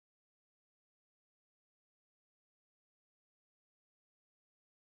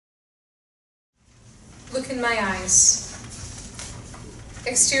Look in my eyes.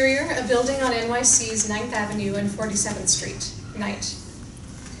 Exterior, a building on NYC's 9th Avenue and 47th Street. Night.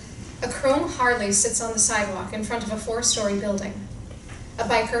 A chrome Harley sits on the sidewalk in front of a 4-story building. A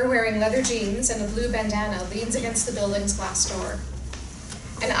biker wearing leather jeans and a blue bandana leans against the building's glass door.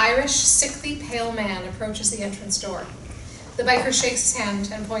 An Irish, sickly, pale man approaches the entrance door. The biker shakes his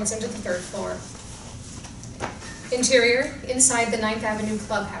hand and points him to the 3rd floor. Interior, inside the 9th Avenue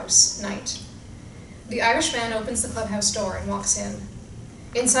clubhouse. Night. The Irish man opens the clubhouse door and walks in.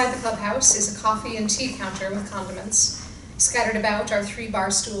 Inside the clubhouse is a coffee and tea counter with condiments. Scattered about are 3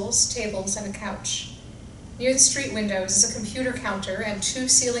 bar stools, tables, and a couch. Near the street windows is a computer counter and 2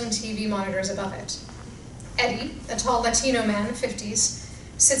 ceiling TV monitors above it. Eddie, a tall Latino man, 50s,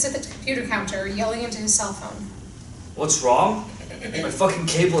 sits at the computer counter yelling into his cell phone. What's wrong? My fucking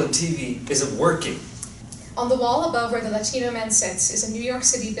cable and TV isn't working. On the wall above where the Latino man sits is a New York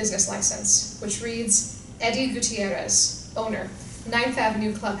City business license, which reads, Eddie Gutierrez, owner, 9th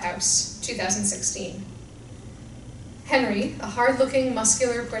Avenue Clubhouse, 2016. Henry, a hard-looking,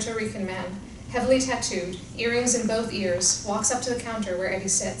 muscular Puerto Rican man, heavily tattooed, earrings in both ears, walks up to the counter where Eddie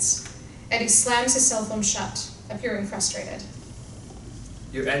sits. Eddie slams his cell phone shut, appearing frustrated.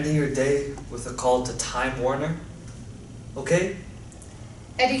 You're ending your day with a call to Time Warner? Okay?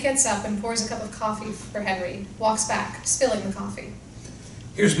 Eddie gets up and pours a cup of coffee for Henry, walks back, spilling the coffee.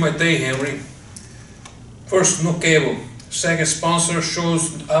 Here's my day, Henry. First, no cable. Second, sponsor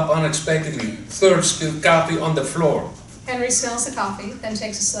shows up unexpectedly. Third, spilled coffee on the floor. Henry smells the coffee, then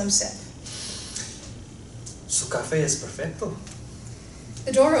takes a slow sip. Su café es perfecto.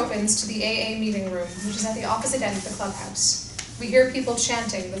 The door opens to the AA meeting room, which is at the opposite end of the clubhouse. We hear people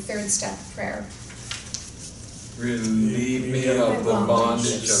chanting the 3rd step prayer. Relieve me of the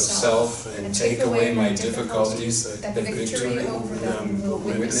bondage of self, and take away my difficulties, that the victory over them will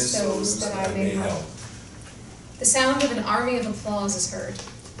witness those that I may help. The sound of an army of applause is heard.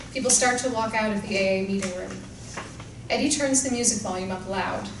 People start to walk out of the AA meeting room. Eddie turns the music volume up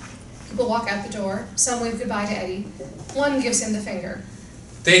loud. People walk out the door. Some wave goodbye to Eddie. One gives him the finger.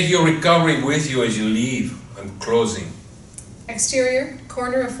 Take your recovery with you as you leave. I'm closing. Exterior,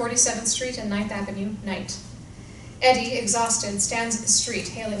 corner of 47th Street and 9th Avenue, night. Eddie, exhausted, stands at the street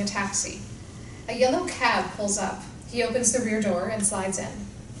hailing a taxi. A yellow cab pulls up. He opens the rear door and slides in.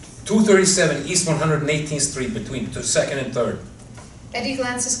 237 East 118th Street between 2nd and 3rd. Eddie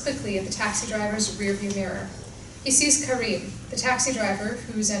glances quickly at the taxi driver's rearview mirror. He sees Karim, the taxi driver,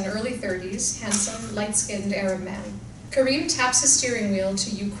 who's an early 30s, handsome, light-skinned Arab man. Karim taps his steering wheel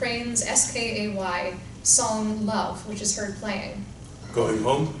to Ukraine's SKAY song Love, which is heard playing. Going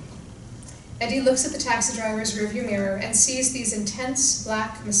home? Eddie looks at the taxi driver's rearview mirror and sees these intense,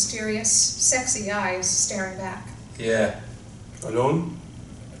 black, mysterious, sexy eyes staring back. Yeah. Alone?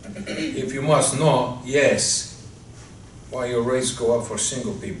 If you must know, yes. Why your rates go up for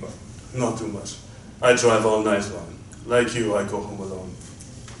single people? Not too much. I drive all night long. Like you, I go home alone.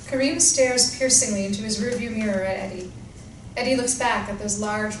 Karim stares piercingly into his rearview mirror at Eddie. Eddie looks back at those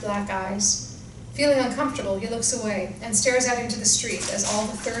large black eyes. Feeling uncomfortable, he looks away and stares out into the street as all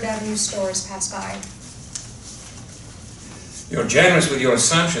the 3rd Avenue stores pass by. You're generous with your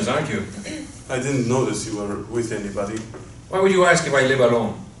assumptions, aren't you? I didn't notice you were with anybody. Why would you ask if I live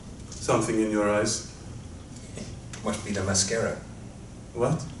alone? Something in your eyes. Must be the mascara.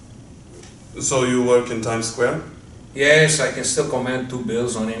 What? So you work in Times Square? Yes, I can still command 2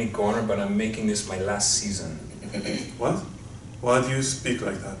 bills on any corner, but I'm making this my last season. What? Why do you speak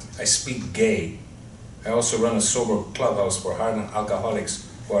like that? I speak gay. I also run a sober clubhouse for hardened alcoholics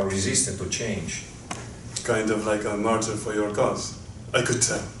who are resistant to change. Kind of like a martyr for your cause. I could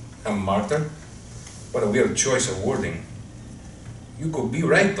tell. A martyr? What a weird choice of wording. You could be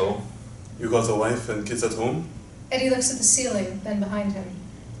right, though. You got a wife and kids at home? Eddie looks at the ceiling, then behind him.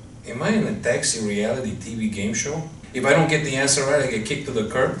 Am I in a taxi reality TV game show? If I don't get the answer right, I get kicked to the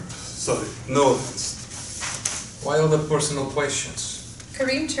curb? Sorry, no offense. Why all the personal questions?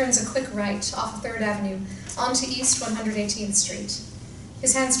 Karim turns a quick right off of 3rd Avenue onto East 118th Street.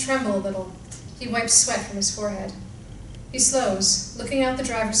 His hands tremble a little. He wipes sweat from his forehead. He slows, looking out the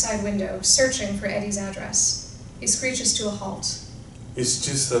driver's side window, searching for Eddie's address. He screeches to a halt. It's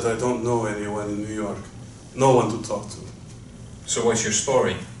just that I don't know anyone in New York. No one to talk to. So what's your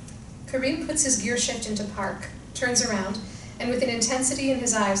story? Karim puts his gear shift into park, turns around, and with an intensity in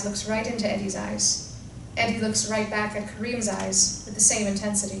his eyes looks right into Eddie's eyes. Eddie looks right back at Karim's eyes with the same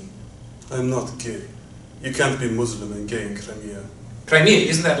intensity. I'm not gay. You can't be Muslim and gay in Crimea. Crimea,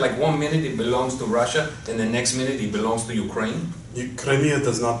 isn't that like 1 minute it belongs to Russia, and the next minute it belongs to Ukraine? Crimea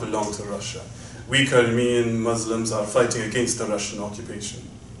does not belong to Russia. We Crimean Muslims are fighting against the Russian occupation.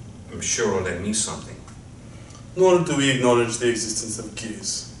 I'm sure all that means something. nor do we acknowledge the existence of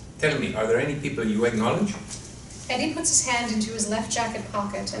gays. Tell me, are there any people you acknowledge? Eddie puts his hand into his left jacket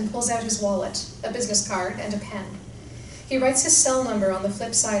pocket and pulls out his wallet, a business card, and a pen. He writes his cell number on the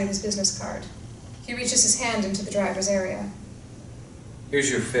flip side of his business card. He reaches his hand into the driver's area.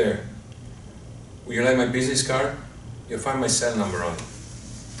 Here's your fare. Will you like my business card? You'll find my cell number on it.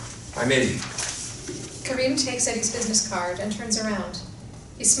 I'm Eddie. Karim takes Eddie's business card and turns around.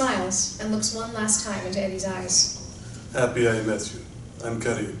 He smiles and looks one last time into Eddie's eyes. Happy I met you. I'm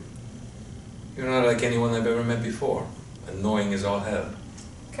Karim. You're not like anyone I've ever met before. Annoying as all hell.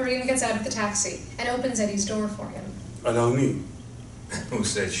 Karim gets out of the taxi and opens Eddie's door for him. Allow me. Who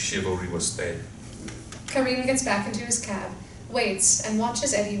said chivalry was dead? Karim gets back into his cab, waits, and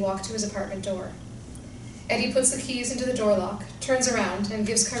watches Eddie walk to his apartment door. Eddie puts the keys into the door lock, turns around, and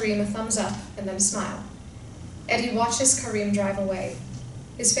gives Karim a thumbs up and then a smile. Eddie watches Karim drive away.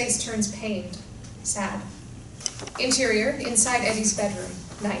 His face turns pained, sad. Interior, inside Eddie's bedroom,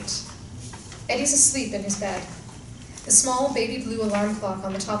 night. Eddie's asleep in his bed. The small baby blue alarm clock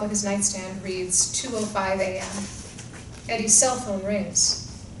on the top of his nightstand reads 2:05 a.m. Eddie's cell phone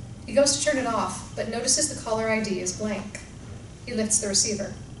rings. He goes to turn it off, but notices the caller ID is blank. He lifts the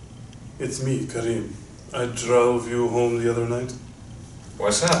receiver. It's me, Karim. I drove you home the other night.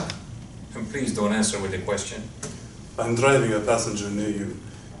 What's up? And please don't answer with a question. I'm driving a passenger near you.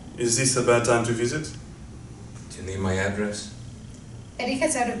 Is this a bad time to visit? Do you need my address? Eddie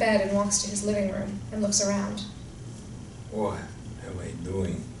gets out of bed and walks to his living room and looks around. What am I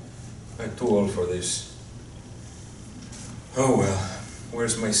doing? I'm too old for this. Oh well,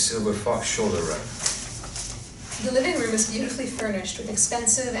 where's my silver fox shoulder wrap? The living room is beautifully furnished with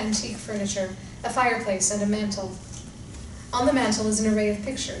expensive antique furniture, a fireplace, and a mantel. On the mantel is an array of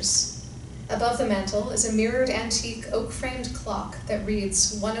pictures. Above the mantel is a mirrored antique oak-framed clock that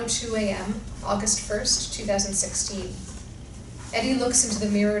reads 1:02 a.m., August 1st, 2016. Eddie looks into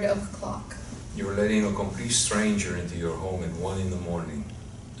the mirrored oak clock. You're letting a complete stranger into your home at 1 a.m.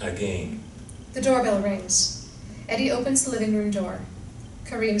 Again. The doorbell rings. Eddie opens the living room door.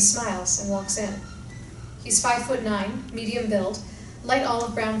 Karim smiles and walks in. He's 5'9", medium build, light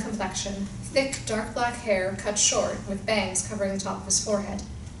olive brown complexion, thick dark black hair cut short with bangs covering the top of his forehead.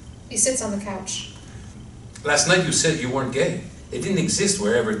 He sits on the couch. Last night you said you weren't gay. It didn't exist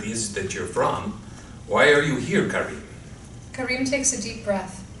wherever it is that you're from. Why are you here, Karim? Karim takes a deep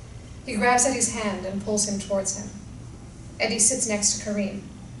breath. He grabs Eddie's hand and pulls him towards him. Eddie sits next to Karim.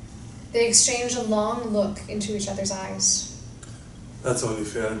 They exchange a long look into each other's eyes. That's only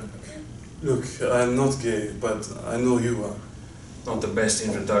fair. Look, I'm not gay, but I know you are. Not the best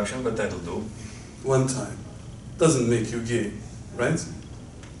introduction, but that'll do. One time. Doesn't make you gay, right?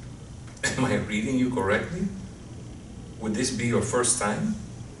 Am I reading you correctly? Would this be your first time?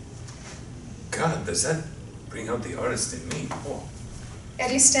 God, does that bring out the artist in me? Oh.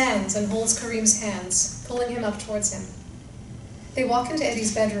 Eddie stands and holds Karim's hands, pulling him up towards him. They walk into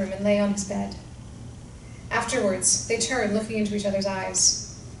Eddie's bedroom and lay on his bed. Afterwards, they turn, looking into each other's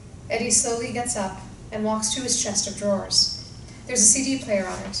eyes. Eddie slowly gets up and walks to his chest of drawers. There's a CD player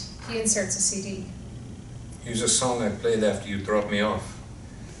on it. He inserts a CD. Here's a song I played after you dropped me off.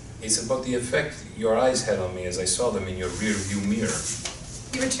 It's about the effect your eyes had on me as I saw them in your rear view mirror.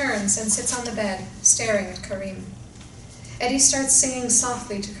 He returns and sits on the bed, staring at Karim. Eddie starts singing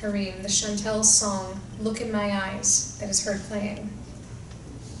softly to Karim the Chantel's song, Look in My Eyes, that is heard playing.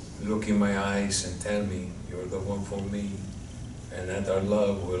 Look in my eyes and tell me you're the one for me, and that our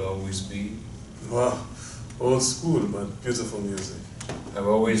love will always be. Wow, old school, but beautiful music. I've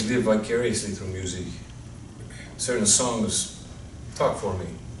always lived vicariously through music. Certain songs talk for me.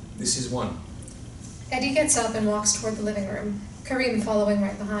 This is one. Eddie gets up and walks toward the living room, Karim following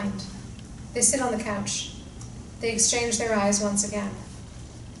right behind. They sit on the couch. They exchange their eyes once again.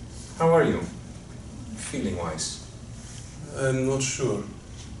 How are you? Feeling-wise? I'm not sure.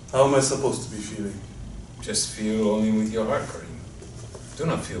 How am I supposed to be feeling? Just feel only with your heart, Karim. Do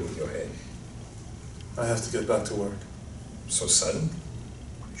not feel with your head. I have to get back to work. So sudden?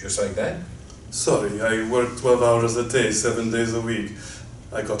 Just like that? Sorry, I work 12 hours a day, 7 days a week.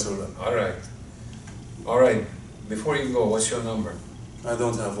 I got to run. All right. Before you go, what's your number? I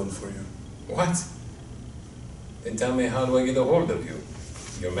don't have one for you. What? Then tell me, how do I get a hold of you?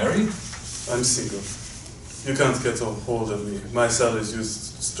 You're married? I'm single. You can't get a hold of me. My cell is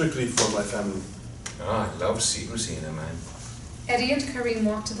used strictly for my family. Ah, I love secrecy in a man. Eddie and Karim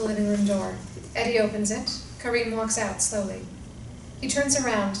walk to the living room door. Eddie opens it. Karim walks out slowly. He turns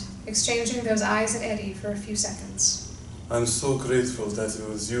around, exchanging those eyes at Eddie for a few seconds. I'm so grateful that it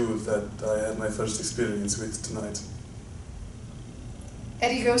was you that I had my first experience with tonight.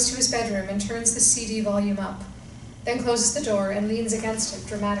 Eddie goes to his bedroom and turns the CD volume up, then closes the door and leans against it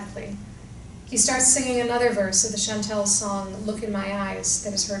dramatically. He starts singing another verse of the Chantel's song, Look in My Eyes,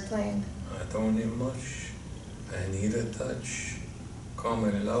 that is heard playing. I don't need much, I need a touch. Come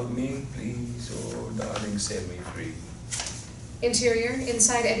and love me, please, oh darling, set me free. Interior,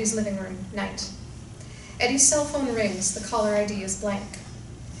 inside Eddie's living room, night. Eddie's cell phone rings, the caller ID is blank.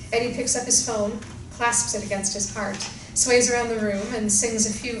 Eddie picks up his phone, clasps it against his heart, sways around the room, and sings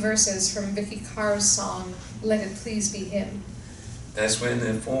a few verses from Vicky Carr's song, Let It Please Be Him. That's when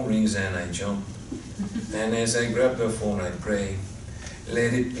the phone rings and I jump. And as I grab the phone, I pray,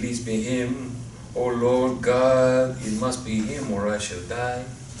 let it please be him. Oh Lord God, it must be him or I shall die.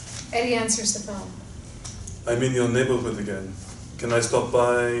 Eddie answers the phone. I'm in your neighborhood again. Can I stop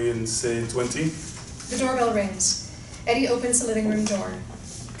by and say 20? The doorbell rings. Eddie opens the living room door.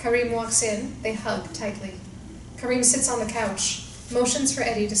 Karim walks in, they hug tightly. Karim sits on the couch, motions for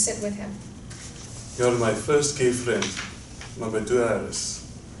Eddie to sit with him. You're my first gay friend, number 2 Iris.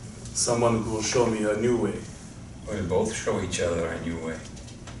 Someone who will show me a new way. We'll both show each other a new way.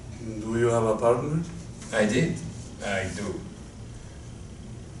 Do you have a partner? I did. I do.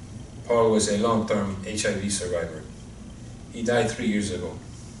 Paul was a long-term HIV survivor. He died 3 years ago.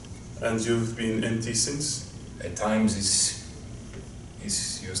 And you've been empty since? At times it's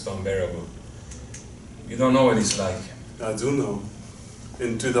just unbearable. You don't know what it's like. I do know.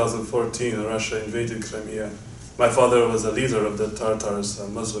 In 2014, Russia invaded Crimea. My father was a leader of the Tartars, a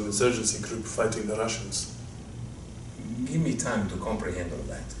Muslim insurgency group fighting the Russians. Give me time to comprehend all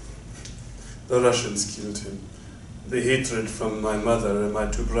that. The Russians killed him. The hatred from my mother and my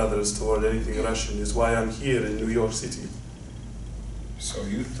 2 brothers toward anything Russian is why I'm here in New York City. So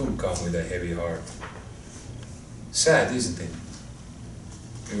you too come with a heavy heart. Sad, isn't it?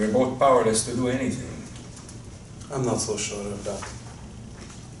 We were both powerless to do anything. I'm not so sure of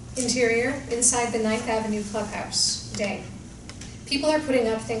that. Interior, inside the 9th Avenue clubhouse, day. People are putting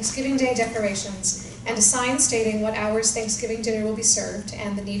up Thanksgiving Day decorations and a sign stating what hours Thanksgiving dinner will be served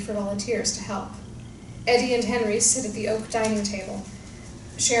and the need for volunteers to help. Eddie and Henry sit at the oak dining table,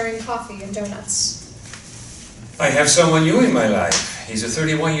 sharing coffee and donuts. I have someone new in my life. He's a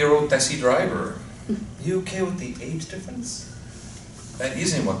 31-year-old taxi driver. You okay with the age difference? That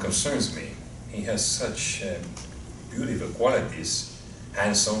isn't what concerns me. He has such beautiful qualities.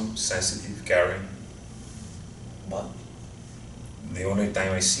 Handsome, sensitive, caring. What? The only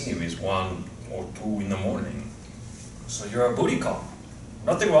time I see him is 1 or 2 in the morning. So you're a booty call.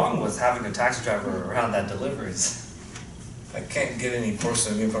 Nothing wrong with having a taxi driver around that delivers. I can't get any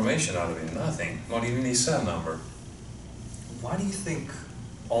personal information out of him, nothing. Not even his cell number. Why do you think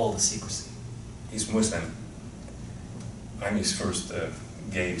all the secrecy? He's Muslim. I'm his first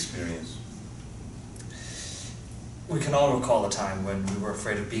gay experience. We can all recall a time when we were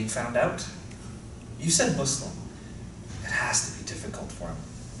afraid of being found out. You said Muslim. It has to be difficult for him.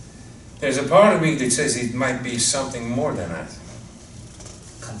 There's a part of me that says it might be something more than that.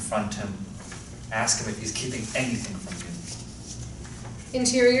 Confront him. Ask him if he's keeping anything from you.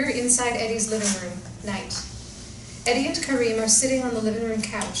 Interior, inside Eddie's living room, night. Eddie and Karim are sitting on the living room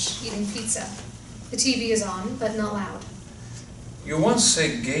couch, eating pizza. The TV is on, but not loud. You once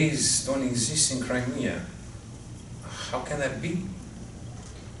said gays don't exist in Crimea. How can that be?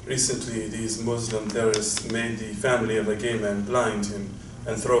 Recently, these Muslim terrorists made the family of a gay man blind him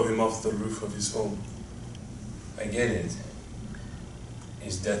and throw him off the roof of his home. I get it.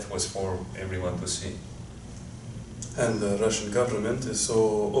 His death was for everyone to see. And the Russian government is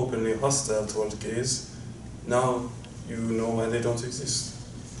so openly hostile toward gays. Now you know why they don't exist.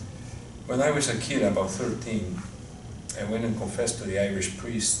 When I was a kid, about 13, I went and confessed to the Irish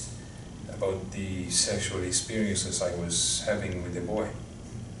priest about the sexual experiences I was having with the boy.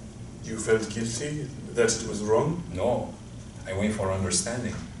 You felt guilty that it was wrong? No, I went for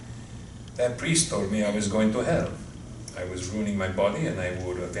understanding. That priest told me I was going to hell. I was ruining my body and I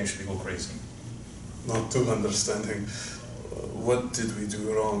would eventually go crazy. Not too understanding. What did we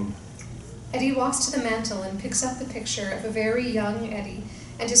do wrong? Eddie walks to the mantel and picks up the picture of a very young Eddie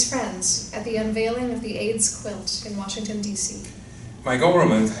and his friends at the unveiling of the AIDS quilt in Washington, D.C. My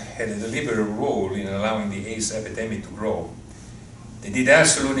government had a deliberate role in allowing the AIDS epidemic to grow. They did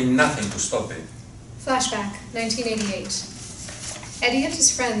absolutely nothing to stop it. Flashback, 1988. Eddie and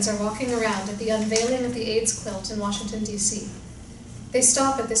his friends are walking around at the unveiling of the AIDS quilt in Washington, D.C. They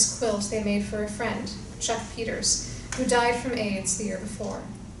stop at this quilt they made for a friend, Chuck Peters, who died from AIDS the year before.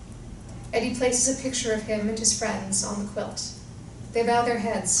 Eddie places a picture of him and his friends on the quilt. They bow their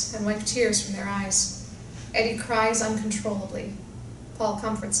heads and wipe tears from their eyes. Eddie cries uncontrollably. Paul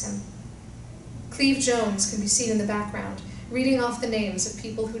comforts him. Cleve Jones can be seen in the background, reading off the names of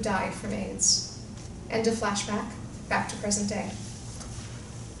people who died from AIDS. End of flashback. back to present day.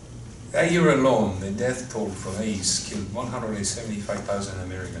 That year alone, the death toll from AIDS killed 175,000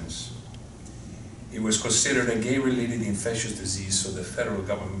 Americans. It was considered a gay-related infectious disease, so the federal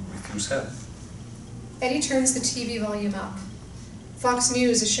government refused help. Eddie turns the TV volume up. Fox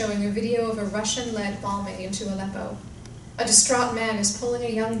News is showing a video of a Russian-led bombing into Aleppo. A distraught man is pulling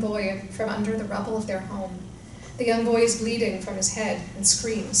a young boy from under the rubble of their home. The young boy is bleeding from his head and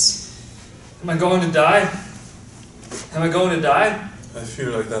screams. Am I going to die? Am I going to die? I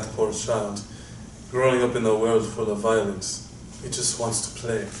feel like that poor child, growing up in a world full of violence. He just wants to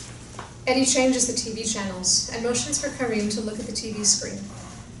play. Eddie changes the TV channels and motions for Karim to look at the TV screen.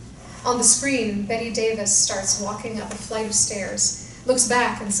 On the screen, Betty Davis starts walking up a flight of stairs, looks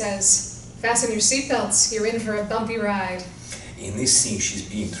back and says, "Fasten your seatbelts, you're in for a bumpy ride." In this scene, she's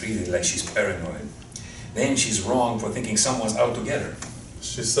being treated like she's paranoid. Then she's wrong for thinking someone's out to get her.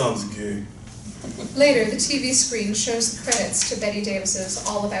 She sounds gay. Later, the TV screen shows the credits to Betty Davis's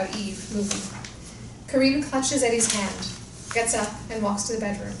All About Eve movie. Karim clutches Eddie's hand, gets up, and walks to the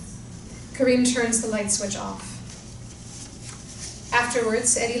bedroom. Karim turns the light switch off.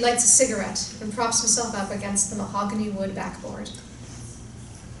 Afterwards, Eddie lights a cigarette and props himself up against the mahogany wood backboard.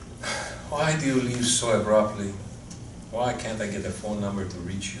 Why do you leave so abruptly? Why can't I get a phone number to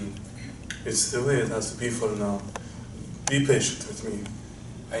reach you? It's the way it has to be for now. Be patient with me.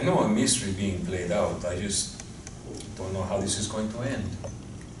 I know a mystery being played out. I just don't know how this is going to end.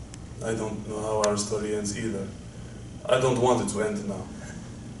 I don't know how our story ends either. I don't want it to end now.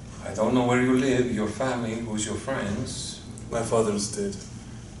 I don't know where you live, your family, who's your friends. My father's dead.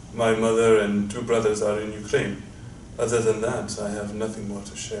 My mother and 2 brothers are in Ukraine. Other than that, I have nothing more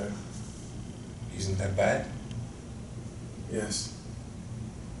to share. Isn't that bad? Yes.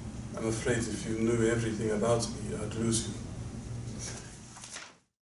 I'm afraid if you knew everything about me, I'd lose you.